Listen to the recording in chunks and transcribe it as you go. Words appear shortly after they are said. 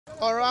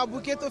ọ̀rọ̀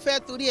abuké tó fẹ́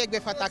torí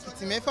ẹgbẹ̀fà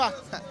tàkìtì mẹ́fà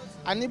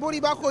àní borí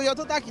bá kó yọ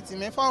tó tàkìtì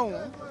mẹ́fà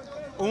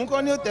òun kọ́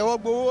ni ó tẹ́wọ́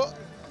gbowó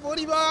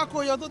borí bá kó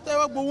yọ tó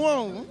tẹ́wọ́ gbowó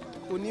ọ̀hún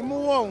kò ní mú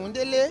ọ̀hún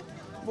délé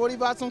borí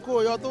bá tún kó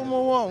yọ tó mú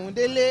ọ̀hún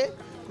délé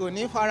kò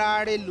ní fara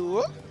re lò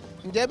ó.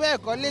 Ǹjẹ́ bẹ́ẹ̀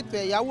kọ́ lètò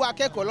ẹ̀yáwó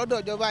akẹ́kọ̀ọ́ lọ́dọ̀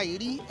ìjọba yìí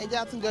rí? Ẹ jẹ́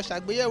àtúnjọ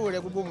ṣàgbéyẹ̀wò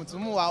rẹ̀ gbogbo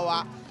mùtúmùwà wa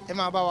ẹ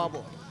máa bá wa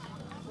bọ̀.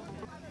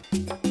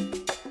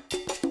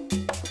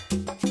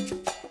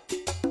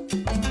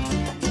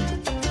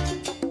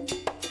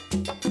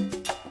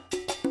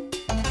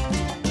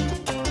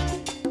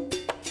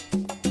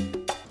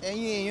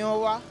 Ẹ̀yin èèyàn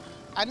wa,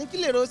 àní kí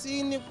lè rò sí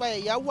nípa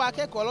ẹ̀yáwó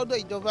akẹ́kọ̀ọ́ lọ́dọ̀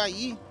ìjọba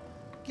yìí?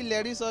 Kí lẹ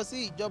rí sọ sí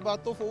ìjọba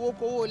tó fowó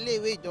kówó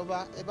iléèwé ìjọba?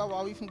 Ẹ bá wa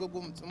wí fún gbogbo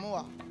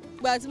mùtúmùwà.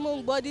 Ìgbà tí mo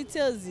ń gbọ́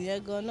details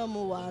yẹn gan-an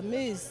mo wà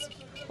amazed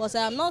but I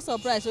am not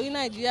surprised orí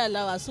Nàìjíríà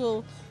la wà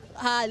so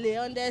a lè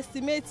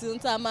underestimate n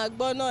tá a máa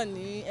gbọ́ náà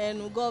ní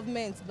ẹnu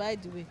government by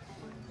the way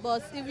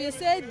but if you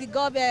say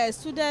the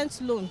student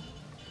loan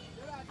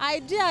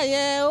idea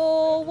yẹn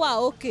ó wà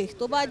okay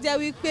tó bá jẹ́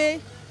wípé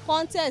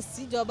contest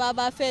tíjọba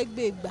bá fẹ́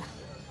gbé gbà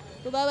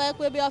tó bá wáyé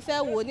pé bí wọ́n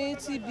fẹ́ wò ní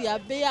TB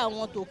àbí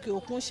àwọn tòkè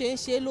òkun ṣe ń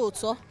ṣe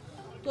lóòótọ́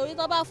torí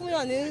tó bá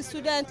fúnyàn ní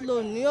student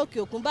loan ní òkè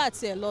òkun bá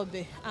tiẹ̀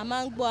lọ́bẹ̀ a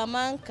máa ń gbọ́ a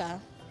máa ń kà á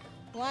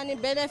wọ́n á ní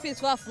benefit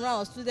wà fún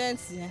àwọn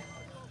students yẹn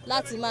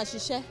láti máa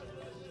ṣiṣẹ́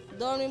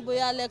during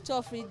bóyá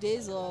lecture free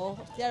days or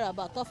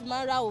thereabout tó fi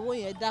máa ń ra owó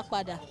yẹn dá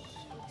padà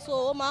so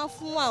ó máa ń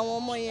fún àwọn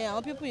ọmọ yẹn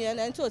àwọn people yẹn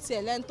lẹ́ni tó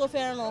tiẹ̀ lẹ́ni tó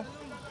fẹ́ ràn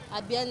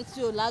àbí ẹni tí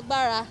ò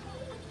lágbára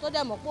tó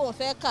dẹ̀ mọ̀ pé òun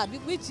fẹ́ kà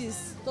which is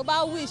tó bá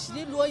wish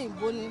nílùú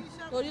òyìnbó ni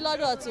torí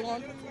lọ́dọ̀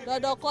tiwọn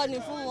dandan kọ́ ni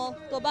fún wọn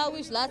tó bá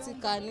wish láti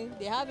kà ni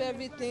they have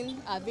everything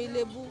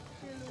available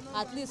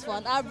at least for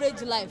an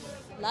average life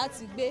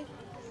láti gbé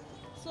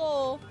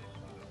so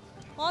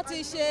wọ́n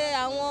ti ṣe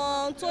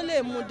àwọn tó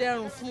lè mú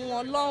dẹrùn fún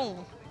wọn lọ́hùn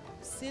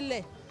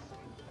sílẹ̀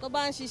tó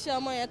bá ń ṣiṣẹ́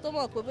ọmọ yẹn tó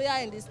mọ̀ pé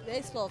bóyá in the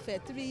space of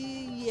 3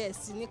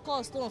 years ní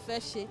course tóun fẹ́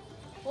ṣe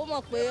ó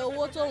mọ̀ pé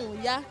owó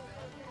tóun yá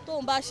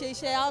tóun bá ṣe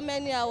iṣẹ́ how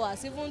many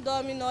hours even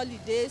during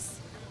holidays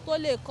tó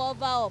lè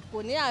cover up kò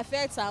ní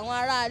affect àwọn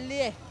aráalé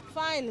ẹ̀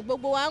fine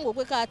gbogbo wa ń wò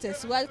pé ká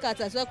tẹ̀síwájú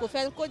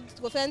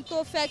kò fẹ́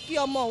tó fẹ́ kí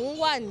ọmọ òun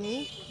wà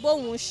ní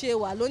bóun ṣe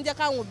wà ló ń jẹ́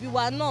káwọn òbí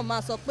wa náà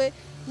máa sọ pé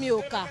mi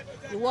ò kà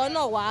ìwọ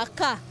náà wàá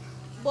kà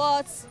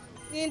but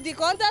in the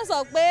context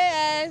of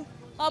pé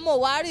ọmọ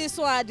wa rí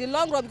sun at the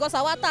long run because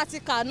àwa tá a ti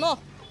kà náà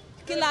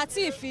kí la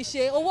ti fi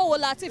ṣe owó wo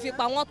la ti fi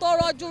pa àwọn tó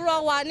rọ́jú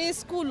rán wa ní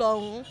school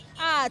ọ̀hún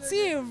àti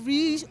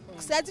rí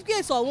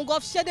certificate ọ̀hún gan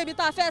ṣé débi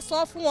tá a fẹ́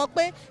sọ fún wọn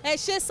pé ẹ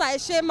ṣe sà ẹ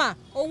ṣe mà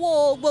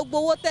owó gbogbo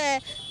owó tẹ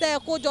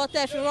kó jọ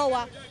tẹ fi rán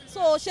wa so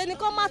ṣe ni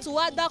kó má tún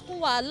wá dákún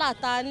wàhálà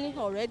tá a ní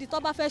already tó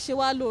bá fẹ́ ṣe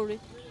wá lóore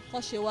kó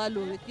ṣe wá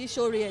lóore kì í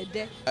ṣoore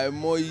ẹ̀dẹ́.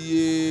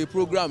 àìmọye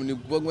program ni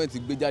gọ́ọ̀mẹ̀ntì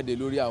gbé jáde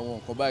lórí àwọn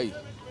nǹkan báyìí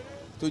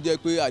tó jẹ́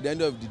pé at the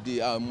end of the day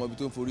àwọn ọmọ ibi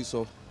tó ń forí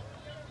sọ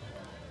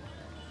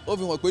ó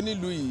fi hàn pé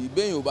nílùú yìí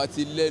bẹ́yìn ò bá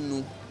ti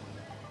lẹ́nu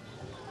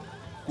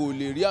kò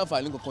lè rí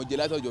àǹfààní kankan jẹ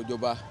látọ̀jọ̀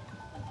ìjọba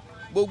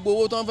gbogbo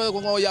owó tó ń fẹ́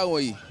kankan yá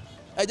wọ̀nyí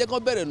ẹ jẹ́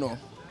kán bẹ̀rẹ̀ náà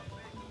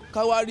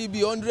ká wá rí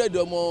bíi 100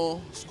 ọmọ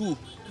school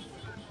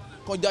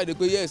kan jáde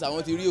pé yes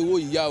àwọn ti rí owó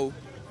yìí yá o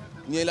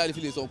ìyẹn láti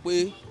fi lè sọ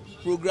pé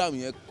program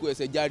yẹn kó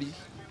ẹsẹ̀ járí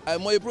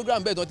àìmọye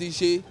program bẹ́ẹ̀ tán ti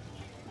ṣe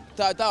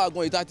táwa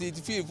gan ìta ti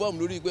fi inform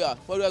lórí pé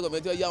federal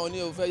government yá wọn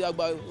ní o fẹ́ yá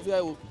gba o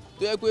fẹ́ o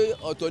tó yẹ pé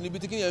ọ̀tọ̀ níbi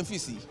tí kíyẹn ń fì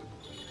sí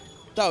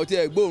tá ò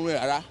tiẹ̀ gbóòórùn ẹ̀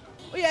rárá.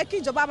 ó yẹ kí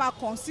ìjọba máa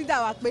consider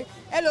wa pé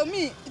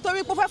ẹlòmíì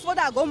nítorí pé ó fẹ́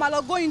further go máa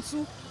lọ go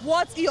into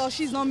what he or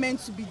she is not meant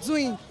to be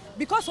doing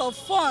because of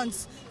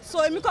funds so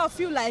èmi kàn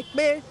feel like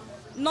pé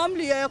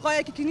normally ẹ̀kọ́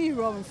yẹ kíkí ní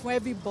ìrọ̀rùn fún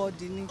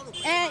everybody ni.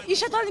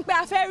 iṣẹ́ tó ní pé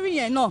a fẹ́ rí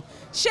yẹn náà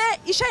ṣé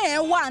iṣẹ́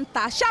yẹn wà ń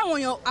tà ṣé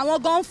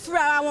àwọn gan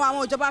fúnra wọn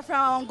àwọn ìjọba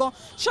fúnra wọn gan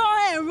ṣé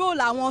wọ́n enroll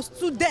àwọn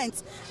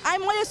students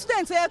àìmọye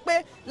students yẹ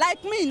pé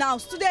like me now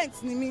student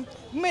ni mi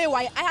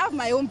meanwhile I have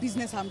my own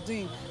business I'm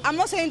doing I'm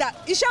not saying that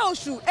iṣẹ́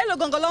oṣù èlò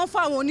gangan ló ń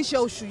fún àwọn oníṣẹ́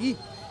oṣù yìí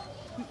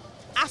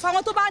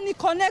àfàwọn tó bá ní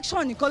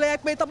connection nìkan ló yẹ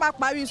pé tó bá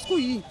parí school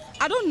yìí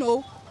I don't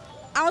know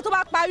àwọn tó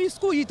bá parí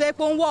school yìí tó yẹ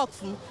pé ń work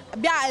fún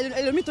bí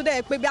ẹlòmíì tó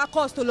dẹ̀ pé bí a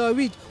course tó lọ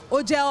read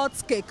ó jẹ́ hot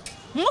cake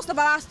most of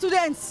our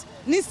students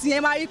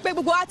nísìnyẹn máa rí i pé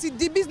gbogbo wa ti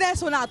di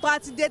business owner àtọ́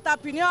àti di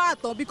entrepreneur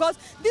àtọ́ because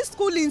this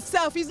school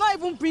itself is not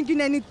even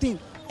bringing anything.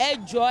 ẹ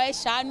jọ̀ọ́ ẹ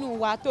ṣàánú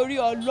wa torí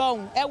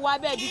Ọlọ́run ẹ wá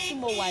bẹ́ẹ̀ bí tí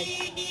mo wà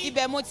yìí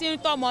ibẹ̀ mo ti ń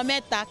tọ́mọ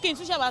mẹ́ta kí n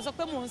tún ṣàbà sọ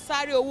pé mò ń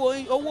sáré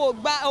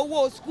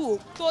owó school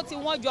tó ti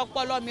wọ́n jọ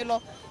pọlọ mi lọ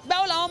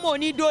gbáwó làwọn ọmọ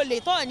onídòòlè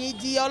tó ní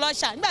di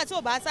ọlọ́ṣà nígbà tí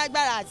ò bá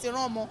ságbára àti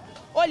rán ọmọ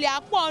olè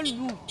àpọ̀ ń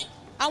lù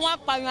àwọn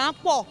apààyàn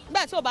àpọ̀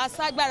nígbà tí ò bá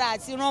ságbára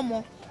àti rán ọmọ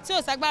tí ò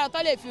ságbára tó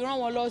lè fi rán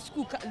wọn lọ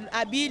school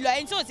àbí lọ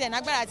ẹni tí ò tiẹ̀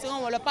nágbára àti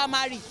rán wọn lọ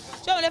primary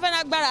ṣé wọn lè fẹ́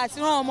nágbára àti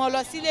rán ọmọ lọ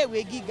sílé ìwé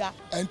gíga.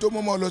 ẹni tó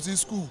mọ́ lọ sí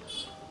school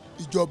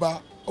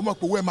ìjọba ọmọ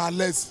pòwé ẹ̀ máa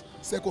less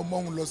sẹ́kọ̀ọ́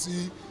mọ́hún lọ sí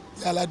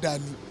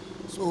aládàáni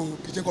so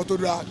kìí ṣe nǹkan tó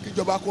dáa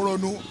kíjọba kó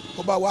rọ́nú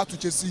kó bá wà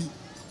túnṣe sí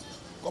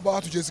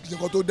kìí ṣe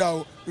nǹkan tó dáa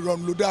o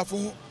ìrọ̀rùn ló dáa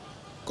fún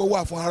kó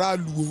wà fún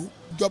aráàlú o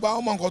ìjọba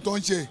wọn mọ nǹkan tó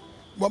ń ṣe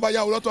wọ́n bá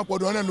yá ọlọ́tọ̀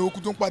pọ̀dọ̀ ọ̀nà ló kú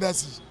tó ń padà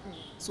sí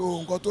so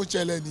nǹkan tó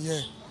ṣẹlẹ̀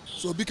nìyẹn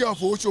so bí kẹ́hìn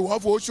fowó ṣòwò wọ́n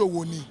fowó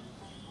ṣòwò ni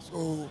so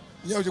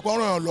ìyẹn ò ṣe pọ́n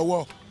ràn yàn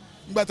lọ́wọ́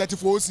nígbà tí ẹ ti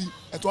fowó sí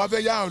ẹ̀tọ́ wa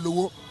fẹ́ yá yàn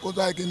lówó kó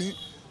tó ayé kínní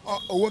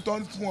owó tó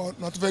ń fún ọ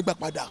náà tó fẹ́ gbà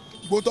padà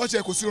gbogbo tó ń ṣe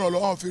kò sí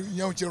ìrànlọ́wọ́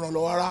ìyẹn ò ṣe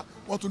ìrànlọ́wọ́ rárá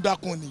wọ́n tún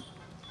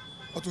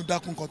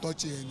dákun nǹkan tó ń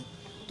ṣe yẹn ni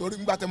torí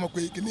nígbà tẹ́ mọ̀ pé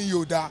kínní yìí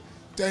ò dáa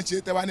tẹ́ ń ṣe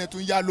tẹ́ bá ní ẹ̀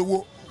tún yá lówó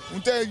ń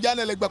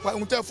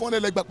tẹ́ fún ẹ̀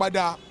lẹ́gbà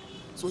padà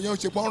so ìyẹn ò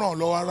ṣe pọ́n ràn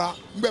lọ́wọ́ rárá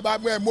nígbà bá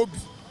gbẹ́ mọ́bì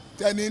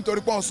tẹ́ ní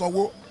nítorí pọ́n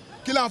sanwó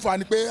kí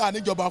láǹfààní pé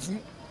àníjọba fún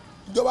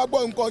ìjọba gbọ́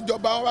nǹkan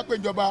ìjọba wọn bá pè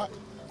ìjọba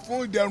fún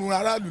ìdẹ̀rùn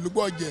aráàlú ló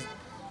gbọ́ jẹ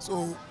so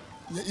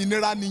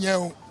ìnira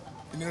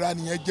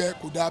nìyẹn jẹ́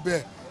kò dáa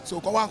bẹ́ẹ̀ so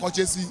kọ́ wá nǹkan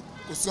ṣe sí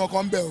kò sí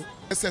ọkàn bẹ́ẹ̀ o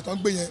ẹsẹ̀ tó ń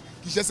gbé yẹn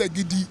kì í ṣẹ́sẹ̀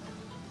gidi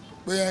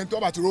pé ẹni tó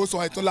bá ti rówó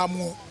san ẹ̀tọ́ lámú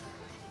ọ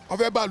wọ́n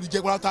fẹ́ bàlù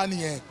jẹ́ pátá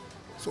nìyẹn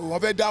so wọ́n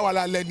fẹ́ dá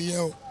wàhálà lẹ̀ nìyẹn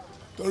o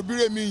torí bí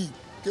rèmi yìí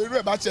kéré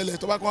ẹ̀ bá ṣẹlẹ̀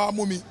tó bá kọ́ wá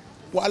mú mi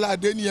wàhálà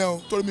dé nìyẹn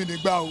o torí mi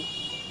nígbà o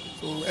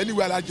so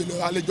anyway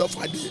àlejò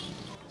fàdé.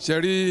 ṣe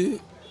rí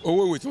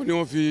owó ìwé tí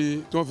wọ́n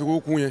fi owó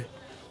kún yẹn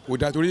kò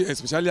dáa torí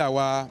especially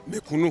àwa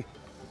mẹ̀kúnnù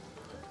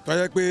tó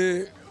yẹ pé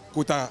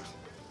kò tà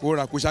kò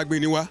rà kò ṣàgbé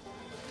ni wá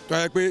tó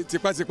yẹ pé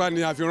tipátipá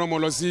ni a fi rán ọmọ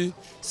lọ sí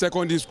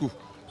secondary school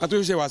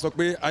látúnṣe wà sọ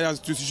pé higher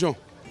institution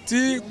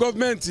tí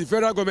gọ́ọ̀mẹ̀ntì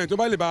federal government tó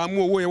bá lè bá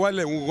mú owó yẹn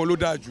wálẹ̀ òun ló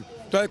dáa jù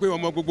tó yẹ pé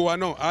ọmọ gbogbo wa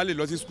náà á lè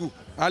lọ sí school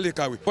á lè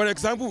kàwé. For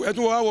example ẹ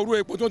tún wá wọrú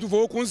epo tó tún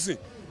fowó kún sí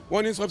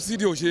wọ́n ní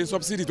subsidy ò ṣe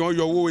subsidy tó ń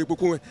yọ owó epo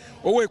kún ẹ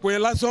owó epo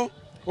yẹn lásán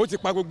ó ti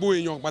pa gbogbo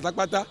èèyàn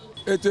pátápátá.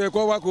 Ètò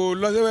ẹ̀kọ́ wa kò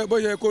lọ sí bó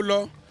yẹ kó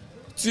lọ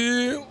tí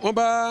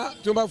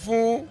wọ́n bá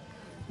fún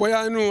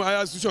bóyá inú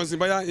higher institutions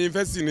bóyá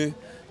university ni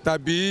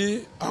tàbí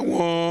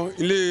àwọn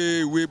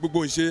ilé-ìwé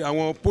gbogbo ìṣe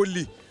àwọn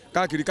poli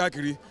káàkiri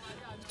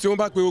tí wọ́n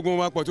bá pe ogun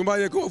wọn pọ̀ tí wọ́n bá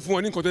yẹ kí wọ́n fún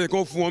wọn ní nǹkan tó yẹ kí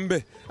wọ́n fún wọn ń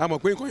bẹ̀ a mọ̀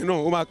pé nǹkan yẹn náà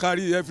ó máa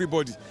carry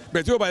everybody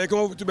bẹ̀ tí ó bá yẹ kí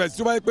wọ́n bẹ̀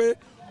tí ó bá yẹ pé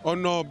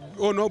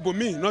ọ̀nà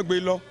bòmíì náà gbé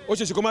lọ ó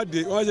ṣe ṣe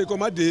kó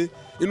má dé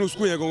inú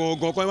skul yẹn gangan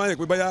kọ́ ẹ má yẹ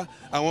pé báyà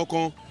àwọn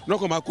kan náà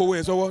kàn máa kówó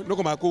yẹn sọ́wọ́ náà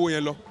kàn máa kówó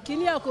yẹn lọ.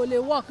 kíní ẹ̀ kò lè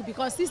work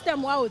because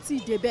system wa ò tí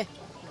ì débẹ̀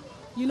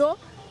you know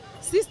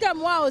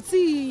system wa ò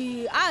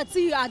tí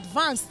ì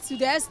advanced to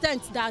the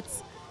extent that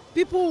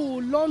people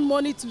will loan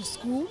money to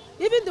school.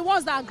 Even the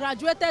ones that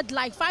graduated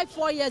like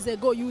 4 years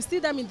ago, you will see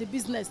them in the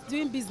business,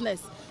 doing business,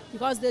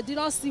 because they did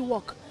not see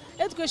work.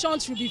 Education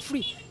should be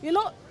free. You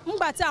know,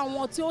 Ngbati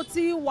àwọn tí ó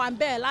ti wà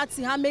ńbẹ̀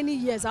láti how many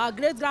years, our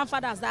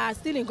great-grandfathers that are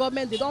still in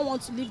government, they don't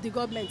want to leave the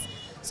government.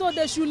 So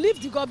they should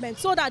leave the government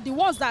so that the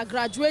ones that are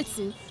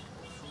graduating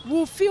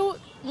will feel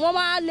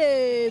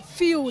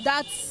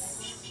that,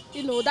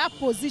 you know, that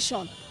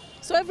position.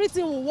 So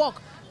everything will work.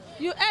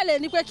 You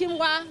ní pé kí n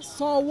wá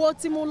san owó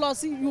tí mo lọ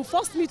sí, you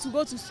forced me to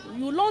go to school,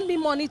 you loan me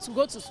money to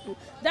go to school,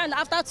 then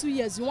after 2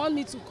 years you want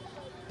me to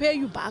pay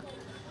you back,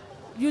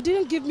 you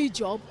didn't give me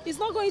job, it's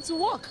not going to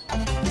work.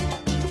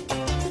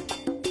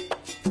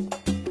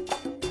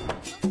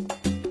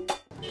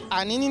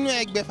 àní nínú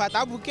ẹgbẹ̀fà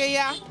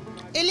tábùkéyà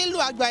elélu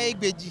àgbà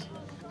ẹgbèjì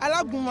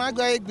alágúnmọ̀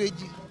àgbà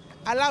ẹgbèjì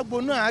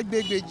alágbóná àgbà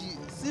ẹgbèjì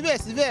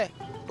síbẹ̀síbẹ̀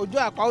ojú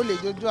àpá ò lè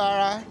jojú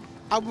ara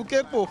abuké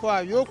pòfo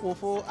àbí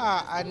òpòfo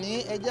àní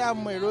ẹjẹ́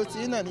àmọ́ èrò tí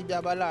náà níbi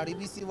abala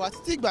àríbísí wa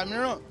títí ìgbà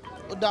mìíràn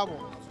ó dàbọ̀.